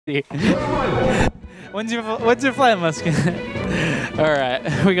When's your flight, Muscat?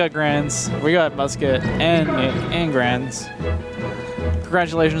 Alright, we got Grands, we got Muscat, and Nick, and Grands.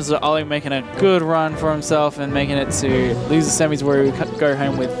 Congratulations to Ollie making a good run for himself and making it to lose the semis where we go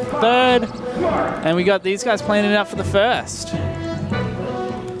home with third. And we got these guys playing it out for the first.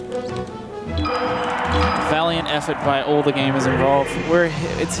 Valiant effort by all the gamers involved.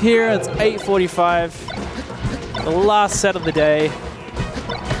 It's here, it's 8:45, the last set of the day.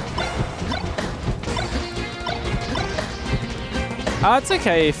 It's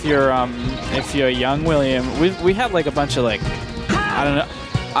okay if you're young, William. We had like a bunch of like, I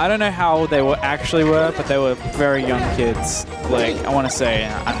don't know how they actually were, but they were very young kids. Like I want to say,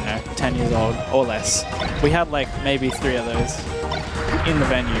 I don't know, 10 years old or less. We had like maybe 3 of those in the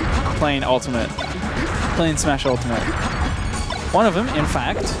venue playing Smash Ultimate. One of them, in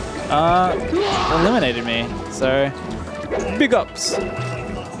fact, eliminated me. So big ups.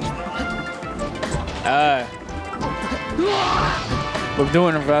 We're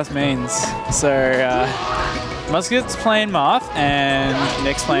doing reverse mains. So Muscat's playing Marth and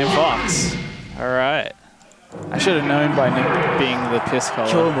Nick's playing Fox. Alright. I should have known by Nick being the piss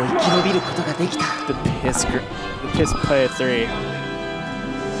color. The piss player 3.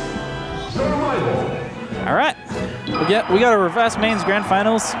 Alright. We got a reverse mains grand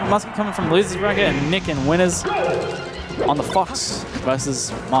finals. Muscat coming from losers bracket and Nick in winners on the Fox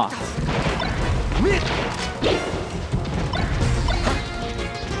versus Marth.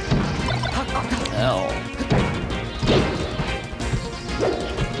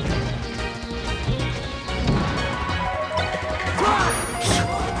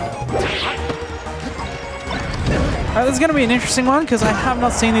 This is going to be an interesting one because I have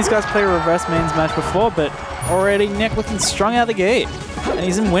not seen these guys play a reverse mains match before, but already Nick looking strong out of the gate. And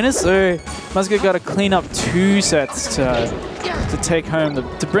he's in winners, so Muscat got to clean up 2 sets to take home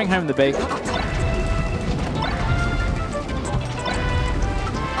to bring home the bacon.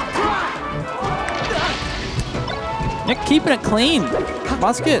 Nick keeping it clean.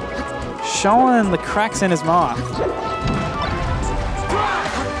 Muscat showing the cracks in his mouth.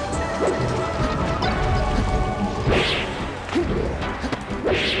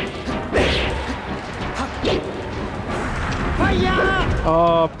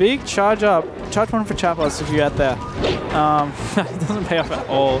 Oh, big charge up. Charge 1 for Chappos if you're out there. It doesn't pay off at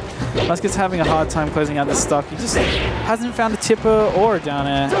all. Muscat's having a hard time closing out this stock. He just hasn't found a tipper or a down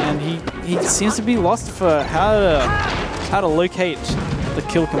air, and he seems to be lost for how to locate the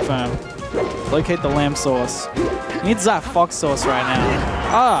kill confirm. Locate the lamb sauce. He needs that fox sauce right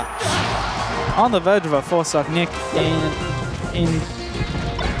now. On the verge of a 4-stock Nick in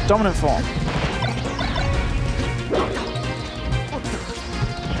dominant form.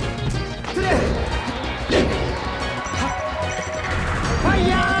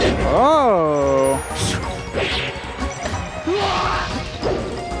 Oh!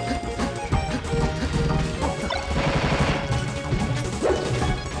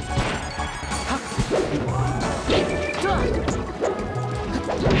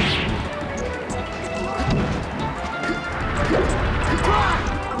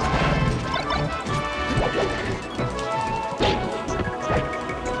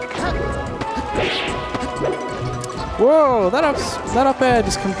 Whoa, that up air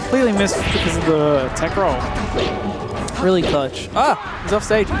just completely missed because of the tech roll. Really clutch. He's off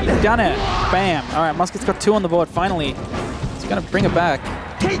stage. Down air. Bam. All right, Muscat's got 2 on the board finally. He's gonna bring it back.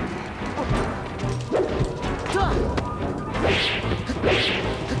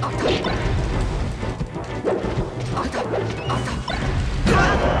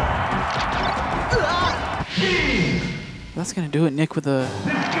 That's gonna do it, Nick, with a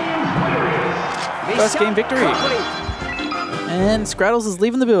first game victory. And Scraddles is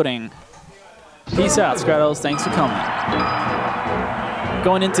leaving the building. Peace out, Scraddles. Thanks for coming.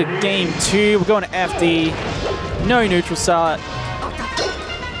 Going into game 2, we're going to FD. No neutral start.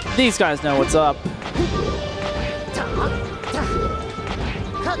 These guys know what's up.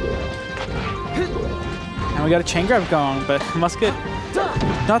 And we got a chain grab going, but Muscat,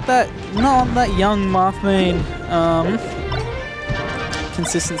 not that young Marth main.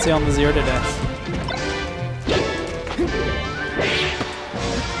 Consistency on the 0 to death.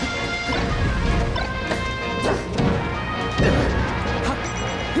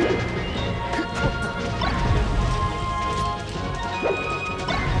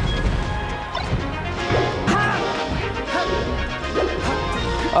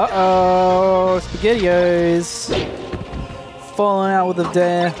 Uh-oh, SpaghettiOs falling out with a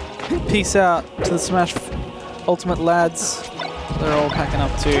dare. Peace out to the Smash Ultimate lads. They're all packing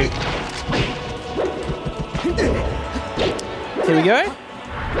up too. Here we go.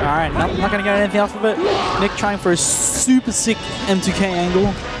 Alright, not going to get anything off of it. Nick trying for a super sick M2K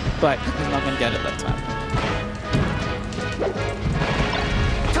angle, but he's not going to get it that time.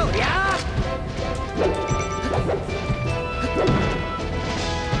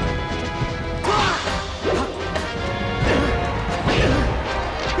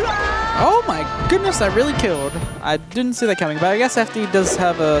 Oh my goodness, that really killed. I didn't see that coming, but I guess FD does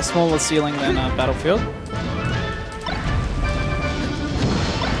have a smaller ceiling than Battlefield.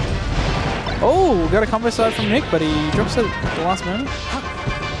 Oh, got a combo side from Nick, but he drops it at the last moment.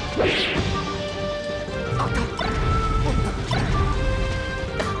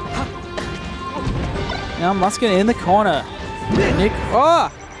 Now Muscat in the corner. Nick, oh!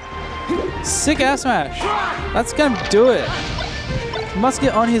 Sick ass smash. That's gonna do it.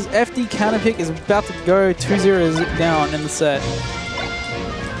 Muscat on his FD counter pick is about to go 2-0 down in the set.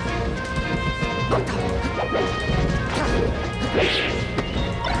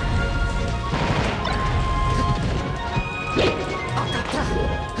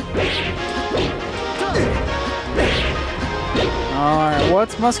 Alright,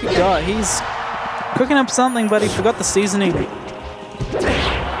 what's Muscat got? He's cooking up something, but he forgot the seasoning. He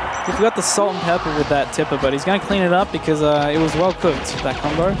forgot the salt and pepper with that tipper, but he's going to clean it up because it was well cooked, that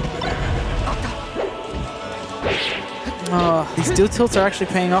combo. Oh, these steel tilts are actually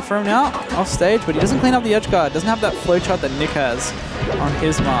paying off for him now, off stage, but he doesn't clean up the edge guard. Doesn't have that flowchart that Nick has on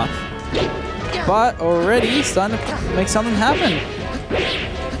his Marth. But already starting to make something happen.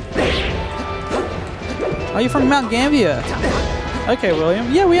 Are you from Mount Gambier? Okay,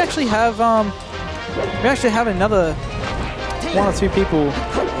 William. Yeah, we actually have another one or two people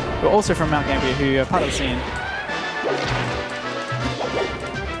who are also from Mount Gambier who are part of the scene.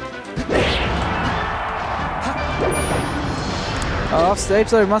 Off stage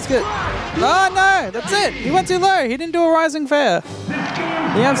though, Muscat. Oh no, that's it. He went too low. He didn't do a rising fair.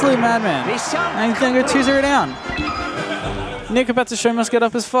 The absolute madman. And he's going to go 2-0 down. Nick about to show Muscat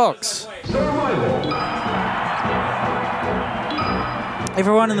up as Fox.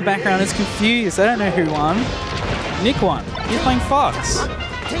 Everyone in the background is confused. They don't know who won. Nick won. He's playing Fox.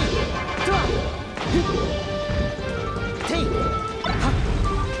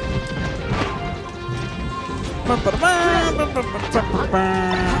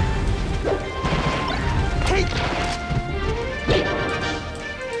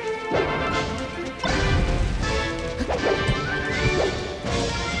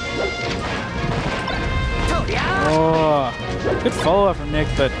 Oh, good follow-up from Nick,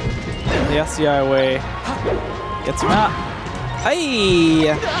 but the SCI way gets him out. Hey,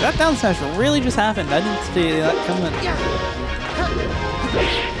 that down smash really just happened. I didn't see that coming.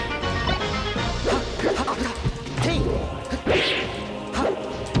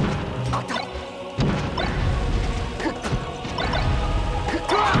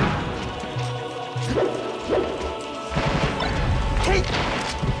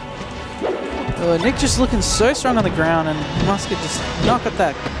 Nick just looking so strong on the ground, and Muscat just not got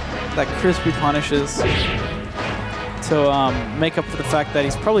that crispy punishes to make up for the fact that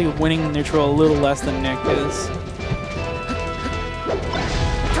he's probably winning neutral a little less than Nick is.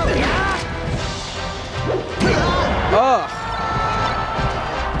 Oh,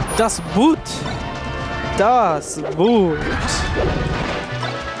 das Boot, das Boot.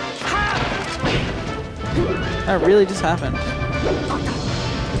 That really just happened.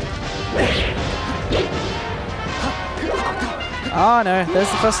 Oh no,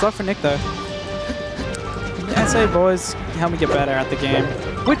 there's the first stop for Nick though. I say, boys, help me get better at the game.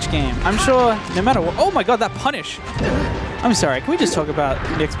 Which game? I'm sure no matter what. Oh my god, that punish! I'm sorry, can we just talk about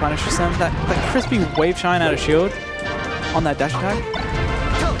Nick's punish for some? That crispy wave shine out of shield on that dash attack?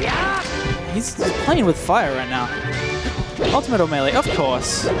 He's playing with fire right now. Ultimate or melee, of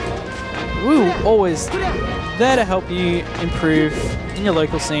course. We will always there to help you improve in your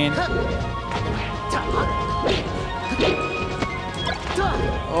local scene.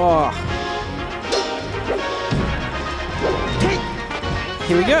 Oh.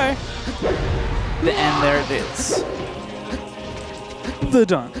 Here we go. And there it is. The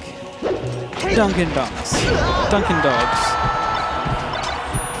dunk. Dunkin' Dunks. Dunkin' Dogs.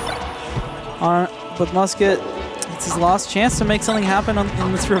 But Muscat, it's his last chance to make something happen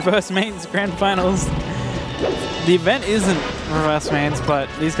in this reverse mains grand finals. The event isn't reverse mains, but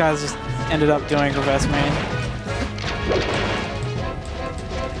these guys just ended up doing reverse main.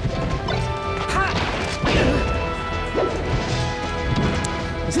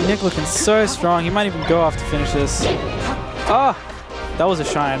 Nick looking so strong. He might even go off to finish this. Ah, that was a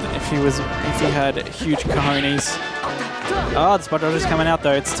shine if he had huge cojones. Oh, the spot dodger's coming out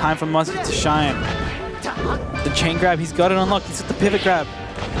though. It's time for Muscat to shine. The chain grab, he's got it unlocked. He's got the pivot grab.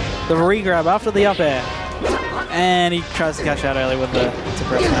 The re-grab after the up air. And he tries to cash out early with the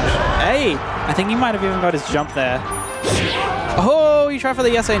tip rep smash. Hey! I think he might have even got his jump there. Oh, he tried for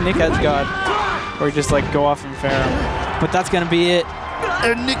the SA Nick edge guard. Or he just like go off and fair him. But that's going to be it.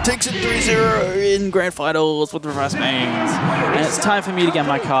 And Nick takes it 3-0 in Grand Finals with reverse mains. And it's time for me to get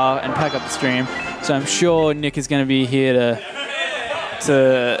my car and pack up the stream. So I'm sure Nick is going to be here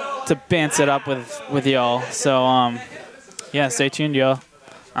to bounce it up with y'all. So yeah, stay tuned, y'all.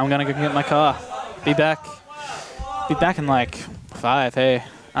 I'm going to go get my car. Be back in like 5, hey.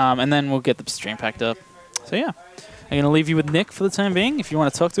 And then we'll get the stream packed up. So yeah, I'm going to leave you with Nick for the time being if you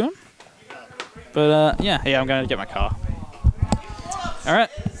want to talk to him. But yeah, I'm going to get my car. All right,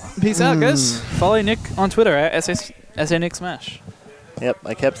 peace out, guys. Follow Nick on Twitter at SA Nick Smash. Yep,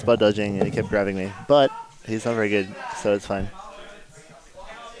 I kept spot dodging and he kept grabbing me, but he's not very good, so it's fine.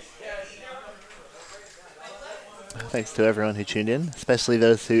 Thanks to everyone who tuned in, especially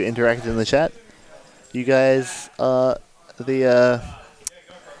those who interacted in the chat. You guys are the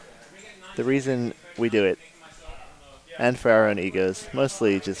reason we do it, and for our own egos,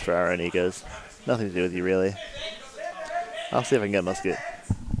 mostly just for our own egos. Nothing to do with you, really. I'll see if I can get Muscat.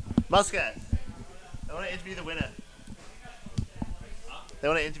 Muscat! I want to interview the winner. They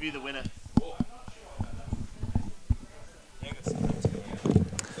want to interview the winner.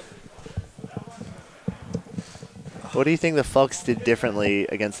 What do you think the Fox did differently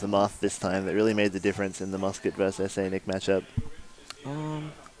against the Marth this time that really made the difference in the Muscat versus SA Nick matchup?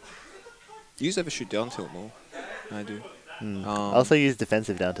 You ever shoot down tilt more? I do. I also use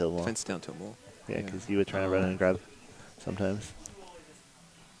defensive down tilt more. Defensive down tilt more. Yeah, because you were trying to run and grab sometimes.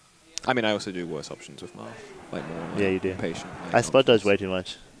 I mean, I also do worse options with Marth. Like more yeah, you do. patient. Like I spot dodge way too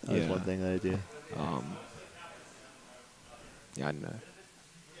much. That's yeah. one thing that I do. Yeah, I don't know.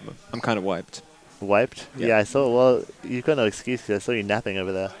 I'm kind of wiped. Wiped? Yeah. Yeah, I saw. Well, you've got no excuse because I saw you napping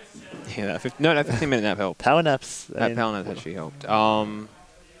over there. Yeah, that 15-minute nap helped. Power naps. That power nap actually helped. I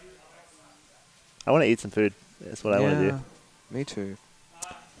want to eat some food. That's what I want to do. Me too.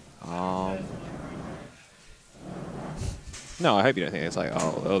 No, I hope you don't think it's like,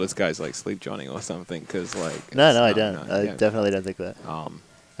 oh, this guy's like sleep johnning or something, because like. No, I don't. I definitely don't think that.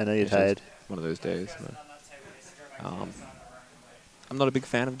 I know you're tired. One of those days. But, I'm not a big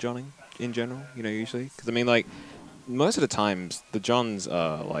fan of johnning in general. Usually, because I mean, like, most of the times the johns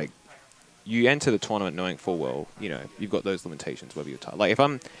are like, you enter the tournament knowing full well, you've got those limitations whether you're tired. Like if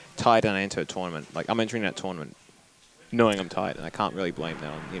I'm tired and I enter a tournament, like I'm entering that tournament knowing I'm tired, and I can't really blame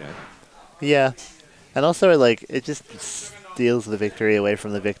that on, Yeah, and also like it just steals the victory away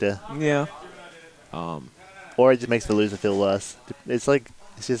from the victor. Yeah. Or it just makes the loser feel worse. It's like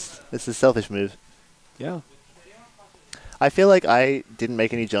it's a selfish move. Yeah. I feel like I didn't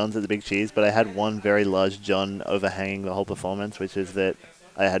make any johns at the Big Cheese, but I had one very large john overhanging the whole performance, which is that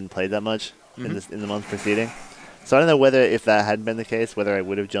I hadn't played that much in the month preceding. So I don't know whether if that hadn't been the case, whether I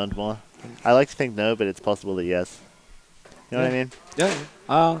would have johned more. I like to think no, but it's possible that yes. You know what I mean?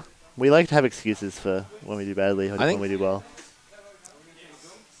 Yeah. We like to have excuses for when we do badly or when we do well.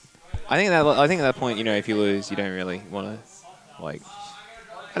 I think at that point, if you lose, you don't really want to, like.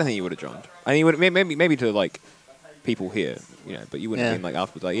 I don't think you would have joined. I think you would maybe to like people here, but you wouldn't have been like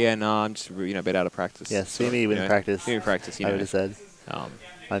afterwards, like, yeah, no, I'm just a bit out of practice. Yeah, see me in practice. See me in practice. I would have said,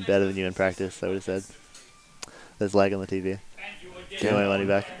 I'm better than you in practice. I would have said, there's lag on the TV. Give me my money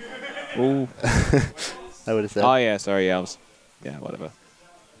back. Ooh. I would have said. Oh yeah, sorry, yeah, whatever.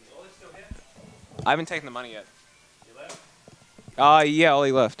 I haven't taken the money yet. Yeah,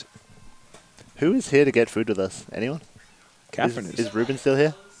 Ollie left. Who is here to get food with us? Anyone? Catherine is. Is Ruben still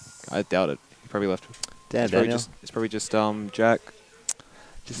here? I doubt it. He probably left. Damn, Daniel. It's probably just Jack.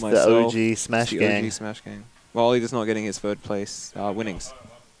 Just myself, the OG Smash gang. The OG Smash gang. Well, Ollie's just not getting his third place winnings.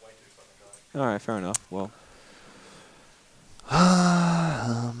 All right, fair enough. Well.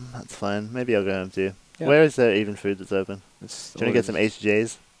 That's fine. Maybe I'll go home too. Yeah. Where is there even food that's open? Do you want to get some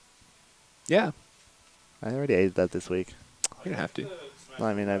HJs? Yeah. I already ate that this week. You don't have to. Well,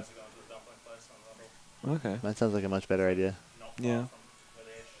 I mean, Okay. That sounds like a much better idea. Yeah.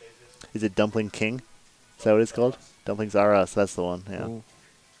 Is it Dumpling King? Is that what it's called? Dumplings R Us. That's the one.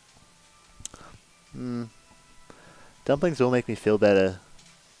 Yeah. Dumplings will make me feel better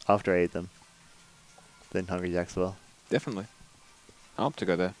after I eat them than Hungry Jack's will. Definitely. I'll have to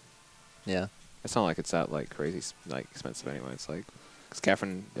go there. Yeah. It's not like it's that like crazy like expensive anyway. It's like, cause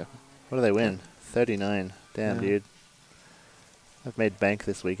Catherine. Yeah. What do they win? 39. Damn, dude. I've made bank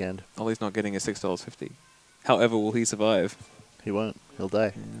this weekend. Ollie's not getting a $6.50. However, will he survive? He won't. He'll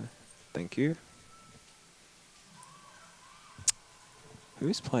die. Yeah. Thank you.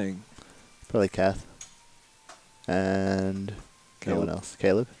 Who's playing? Probably Kath. And Anyone else?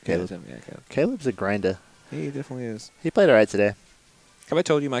 Caleb? Caleb. Yeah, Caleb. Caleb's a grinder. He definitely is. He played alright today. Have I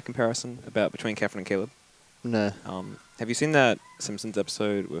told you my comparison about between Catherine and Caleb? No. Have you seen that Simpsons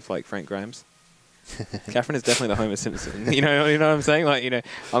episode with like Frank Grimes? Catherine is definitely the Homer Simpson. You know what I'm saying? Like,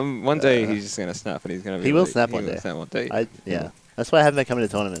 one day he's just gonna snap, and he's gonna be. He will like, snap one day. Snap one day. Yeah. That's why I haven't been coming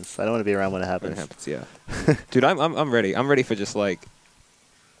to tournaments. I don't want to be around when it happens. When it happens, yeah. Dude, I'm ready. I'm ready for just like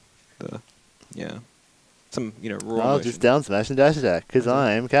some raw. I'll emotion. just down smash and dash attack because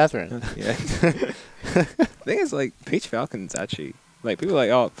I'm Catherine. Yeah. The thing is, like, Peach Falcon's actually like people are like,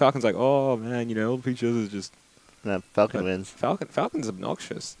 oh, Falcon's like, oh man, all Peach does is just. No, Falcon wins. Falcon's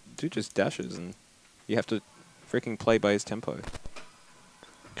obnoxious. Dude just dashes, and you have to freaking play by his tempo.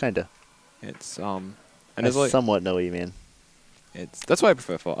 Kinda. It's and I it's like somewhat know what you mean. that's why I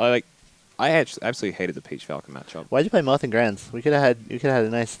prefer Falcon. I actually absolutely hated the Peach Falcon matchup. Why'd you play Marth and Grands? You could have had a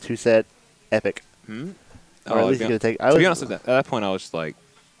nice 2-set epic. Hmm? Or at least you could have taken. To be honest, at that point, I was just like,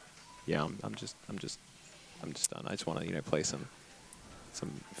 yeah, I'm just done. I just want to play some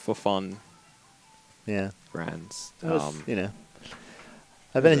for fun. Yeah. Grands. That was,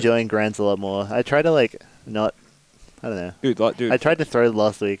 I've been enjoying Grands a lot more. I try to not. I don't know. Dude. I tried to throw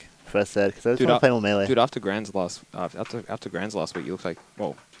last week first set because I just want to play more melee. Dude, after Grands last week, you looked like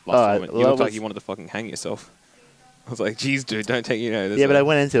tournament, you looked like you wanted to fucking hang yourself. I was like, geez, dude, don't take Yeah, but I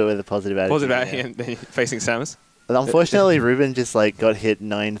went into it with a positive attitude. Positive attitude, and then facing Samus. But unfortunately, Ruben just got hit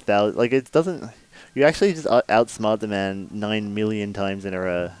 9,000. It doesn't. You actually just outsmart the man 9 million times in a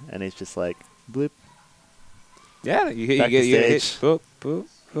row, and it's just like bloop. Yeah, you get hit. Boop, boop,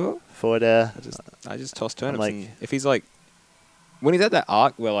 boop. Forward air. I just toss turnips. like- And if he's when he's at that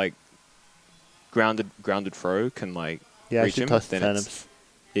arc where grounded throw can Yeah, I reach should him, toss then turnips.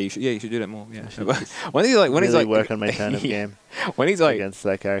 you should do that more. Yeah. should when he's really work on my turnip yeah. game When he's against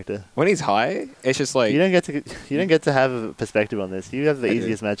that character. when he's high, it's just like You don't get to have a perspective on this. You have the I do.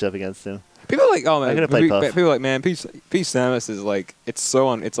 easiest matchup against him. people are like, oh man, I could've played Puff. people are like, man, Peach Samus is it's so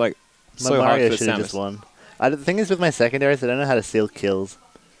on. It's like My so hard Mario for should have just Samus. won. The thing is with my secondaries, I don't know how to steal kills.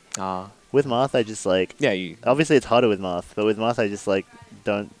 With Marth, I just Yeah, you. Obviously, it's harder with Marth, but with Marth, I just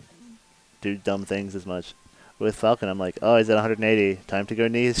don't do dumb things as much. With Falcon, I'm like, oh, he's at 180. Time to go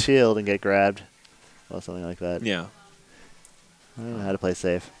knee his shield and get grabbed, or something like that. Yeah. I don't know how to play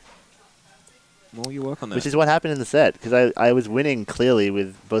safe. Well, you work on that. Which is what happened in the set, because I was winning clearly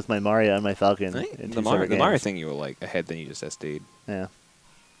with both my Mario and my Falcon. Right? In The Mario thing, you were ahead, then you just SD'd. Yeah.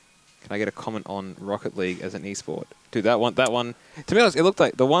 Can I get a comment on Rocket League as an esport? Dude, that one. To be honest, it looked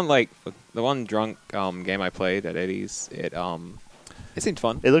like the one drunk game I played at Eddie's. It seemed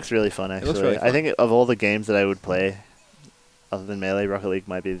fun. It looks really fun, actually. looks really fun. I think of all the games that I would play, other than Melee, Rocket League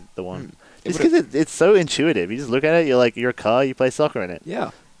might be the one. It Just because it's so intuitive. You just look at it, you're a car, you play soccer in it. Yeah.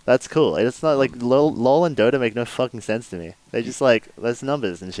 That's cool. It's not like LOL and Dota make no fucking sense to me. They just there's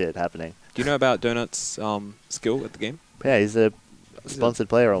numbers and shit happening. Do you know about Donut's skill at the game? Yeah, he's a sponsored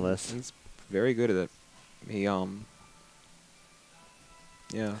player almost. He's very good at it. He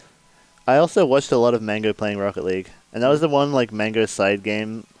yeah. I also watched a lot of Mango playing Rocket League, and that was the one Mango side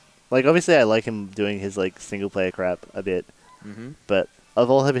game. Obviously I like him doing his single player crap a bit, but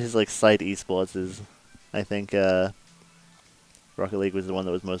of all of his side esports, I think Rocket League was the one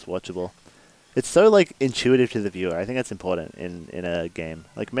that was most watchable. It's so intuitive to the viewer. I think that's important in a game.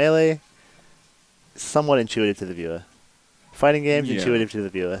 Melee, somewhat intuitive to the viewer. Fighting games, Yeah. intuitive to the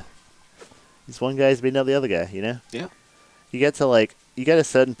viewer. This one guy's beating up the other guy, you know? Yeah. You get to you get a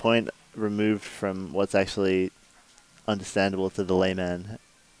certain point removed from what's actually understandable to the layman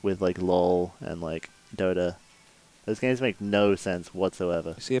with LOL and Dota. Those games make no sense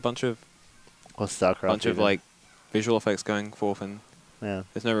whatsoever. You see a bunch of Or StarCraft. even. visual effects going forth, and Yeah.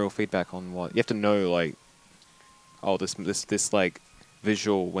 there's no real feedback on what you have to know. Oh, this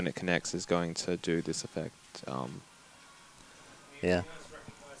visual when it connects is going to do this effect. Yeah.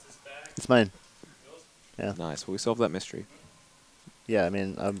 It's mine. Yeah. Nice. Well, we solved that mystery. Yeah, I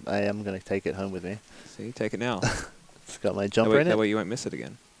mean, I am going to take it home with me. See, take it now. It's got my that jumper way, in that it. way you won't miss it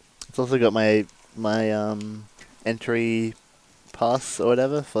again. It's also got my entry pass or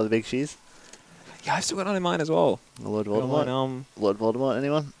whatever for the Big Cheese. Yeah, I've still got it in mine as well. Lord Got Voldemort. mine, Lord Voldemort,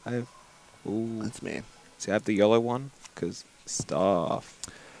 anyone? I have. Ooh. That's me. See, I have the yellow one because stuff.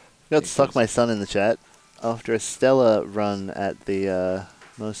 Got Suck My Son in the chat. After a stellar run at the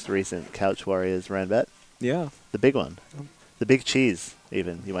most recent Couch Warriors Ranbat. Yeah. The big one. The Big Cheese,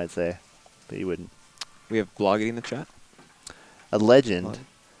 even, you might say. But you wouldn't. We have Bloggity in the chat. A legend.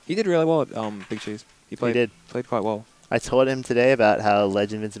 He did really well at Big Cheese. He did. Played quite well. I taught him today about how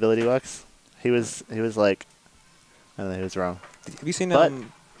ledge invincibility works. He was like, I don't know, he was wrong. Have you seen But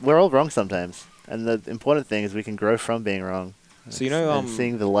we're all wrong sometimes. And the important thing is we can grow from being wrong. So you know, and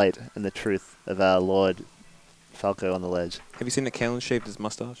seeing the light and the truth of our Lord Falco on the ledge. have you seen that Kalen shaved his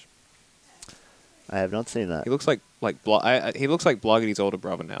mustache? I have not seen that. He looks like he looks like Bloggety's older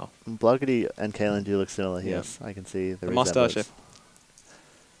brother now. Bloggity and Kalen do look similar. Yeah. Yes, I can see the mustache. resemblance.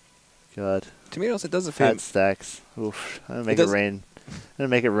 God. To me, it doesn't feel. Fat stacks. Oof. I'm gonna make it rain. I'm gonna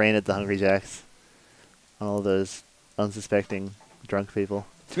make it rain at the Hungry Jacks. On all those unsuspecting drunk people.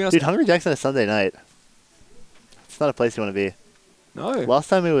 To be honest, Dude, Hungry Jacks on a Sunday night. It's not a place you want to be. no. Last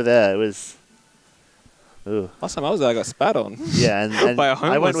time we were there, it was. Ooh. Last time I was there, I got spat on. Yeah, and By a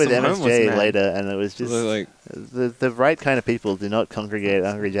I went with homeless MSJ man. later, and it was just Like, the right kind of people do not congregate at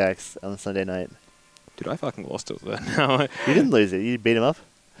Hungry Jacks on a Sunday night. dude, I fucking lost it there. Now, You didn't lose it. You beat him up.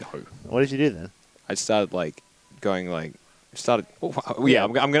 no. What did you do then? I started started. Oh, yeah,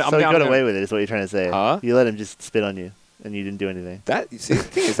 I'm gonna. So you got gonna, away with it, is what you're trying to say. Huh? You let him just spit on you, and you didn't do anything. That, you see, the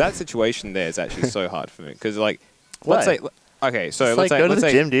thing is, that situation there is actually so hard for me because, like, Why? let's say, okay, so Just, let's say, go to let's the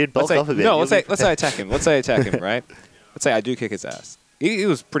say, gym, dude. Bulk let's say, off a bit. no, You'll let's be say I attack him. Let's say I attack him, right? Let's say I do kick his ass. He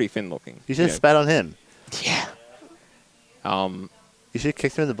was pretty thin looking. You should have spat on him. Yeah. You should have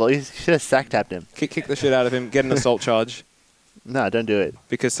kicked him in the ball. You should have sack tapped him. Kick the shit out of him. Get an assault charge No, don't do it.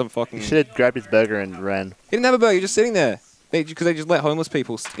 because some fucking. You should have grabbed his burger and ran. He didn't have a burger. He was just sitting there because they just let homeless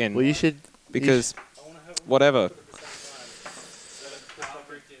people in Well, you should. because whatever.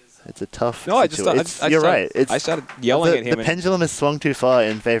 It's a tough. No, I just situation. started, You're right. It's I started yelling at him. The pendulum has swung too far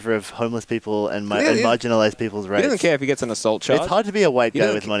in favor of homeless people and, and marginalized people's rights. He doesn't care if he gets an assault charge. It's hard to be a white He guy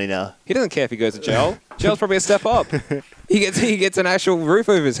doesn't with money now. He doesn't care if he goes to jail. Jail's probably a step up. He gets an actual roof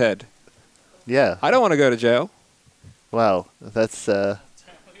over his head. Yeah. I don't want to go to jail. Wow. That's. Don't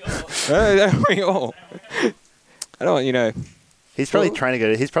we all? I don't want, He's probably trying to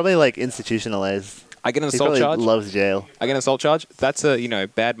go. He's probably like institutionalized. I get an He assault probably charge. loves jail. I get an assault charge. That's a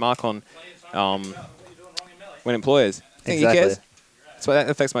bad mark on when employers. Think he Exactly. cares? So that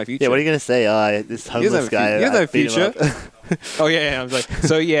affects my future. Yeah. What are you gonna say? This homeless guy. He has no I beat him future. up. Oh yeah, I was like,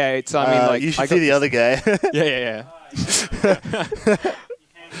 so yeah, it's. I mean, like, you should see the other guy. Yeah.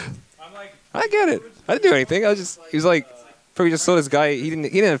 I get it. I didn't do anything. He was like, probably just saw this guy. He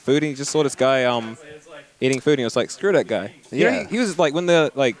didn't have food. And he just saw this guy eating food. And he was like, screw that guy. You know, Yeah. he was like, when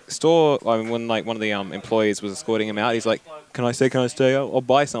the store, when like one of the employees was escorting him out, he's like, can I stay? I'll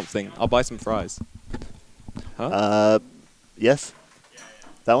buy something. I'll buy some fries. Huh? Yes.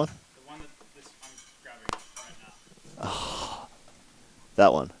 That one. The one that I'm grabbing right now.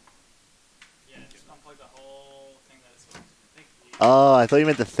 That one. Yeah, just unplug the whole thing that's thick. Oh, I thought you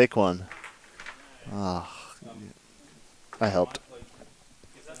meant the thick one. Oh, I helped.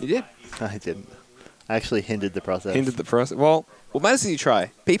 You did. I didn't. I actually hindered the process. Hindered the process. Well, what matters is you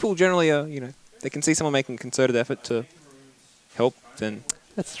try. People generally are, they can see someone making concerted effort to help, then.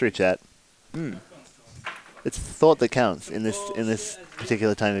 That's true, chat. It's thought that counts in this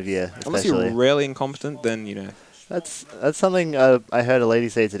particular time of year, Unless especially. you're really incompetent, then, That's something I heard a lady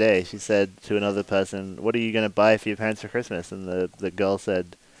say today. She said to another person, "What are you going to buy for your parents for Christmas?" And the girl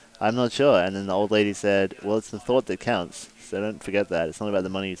said, "I'm not sure." And then the old lady said, "Well, it's the thought that counts. So don't forget that. It's not about the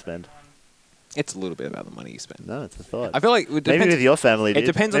money you spend." it's a little bit about the money you spend. No, it's the thought. I feel like it Maybe depends. with your family, dude. It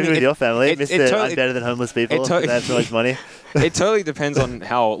depends on Maybe with your family, it Mr. totally- I'm better than homeless people. totally- They have so much money. It totally depends on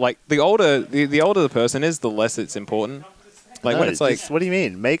how, like, the older the person is, the less it's important. Like, No, when it's like, just, what do you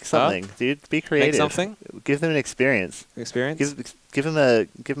mean? Make something, dude. Be creative. make something, Give them an experience. experience. Give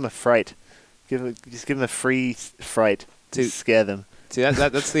them a fright. Just give them a free fright to Dude. scare them. See, that's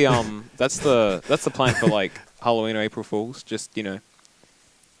the plan for, like, Halloween or April Fools. Just, Yeah,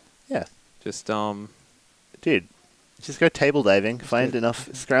 just, dude. Just go table diving. Find enough.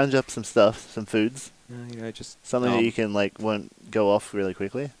 Scrounge up some stuff, some foods, just something that you can won't go off really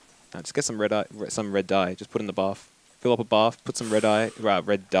quickly. just get some red dye. Just put in the bath. Fill up a bath. Put some red dye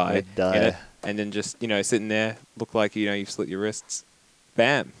Red dye. in it, and then just sitting there, look like you've slit your wrists.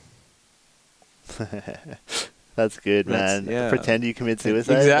 Bam. That's good, man. Yeah. Pretend you commit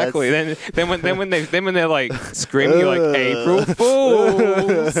suicide. Exactly. Then when they're like screaming, you're like, April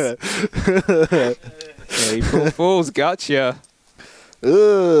Fools. April Fools, gotcha.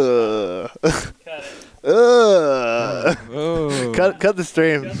 Ugh. Oh. Cut the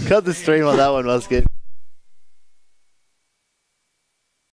stream. Cut the stream on that one, Muscat.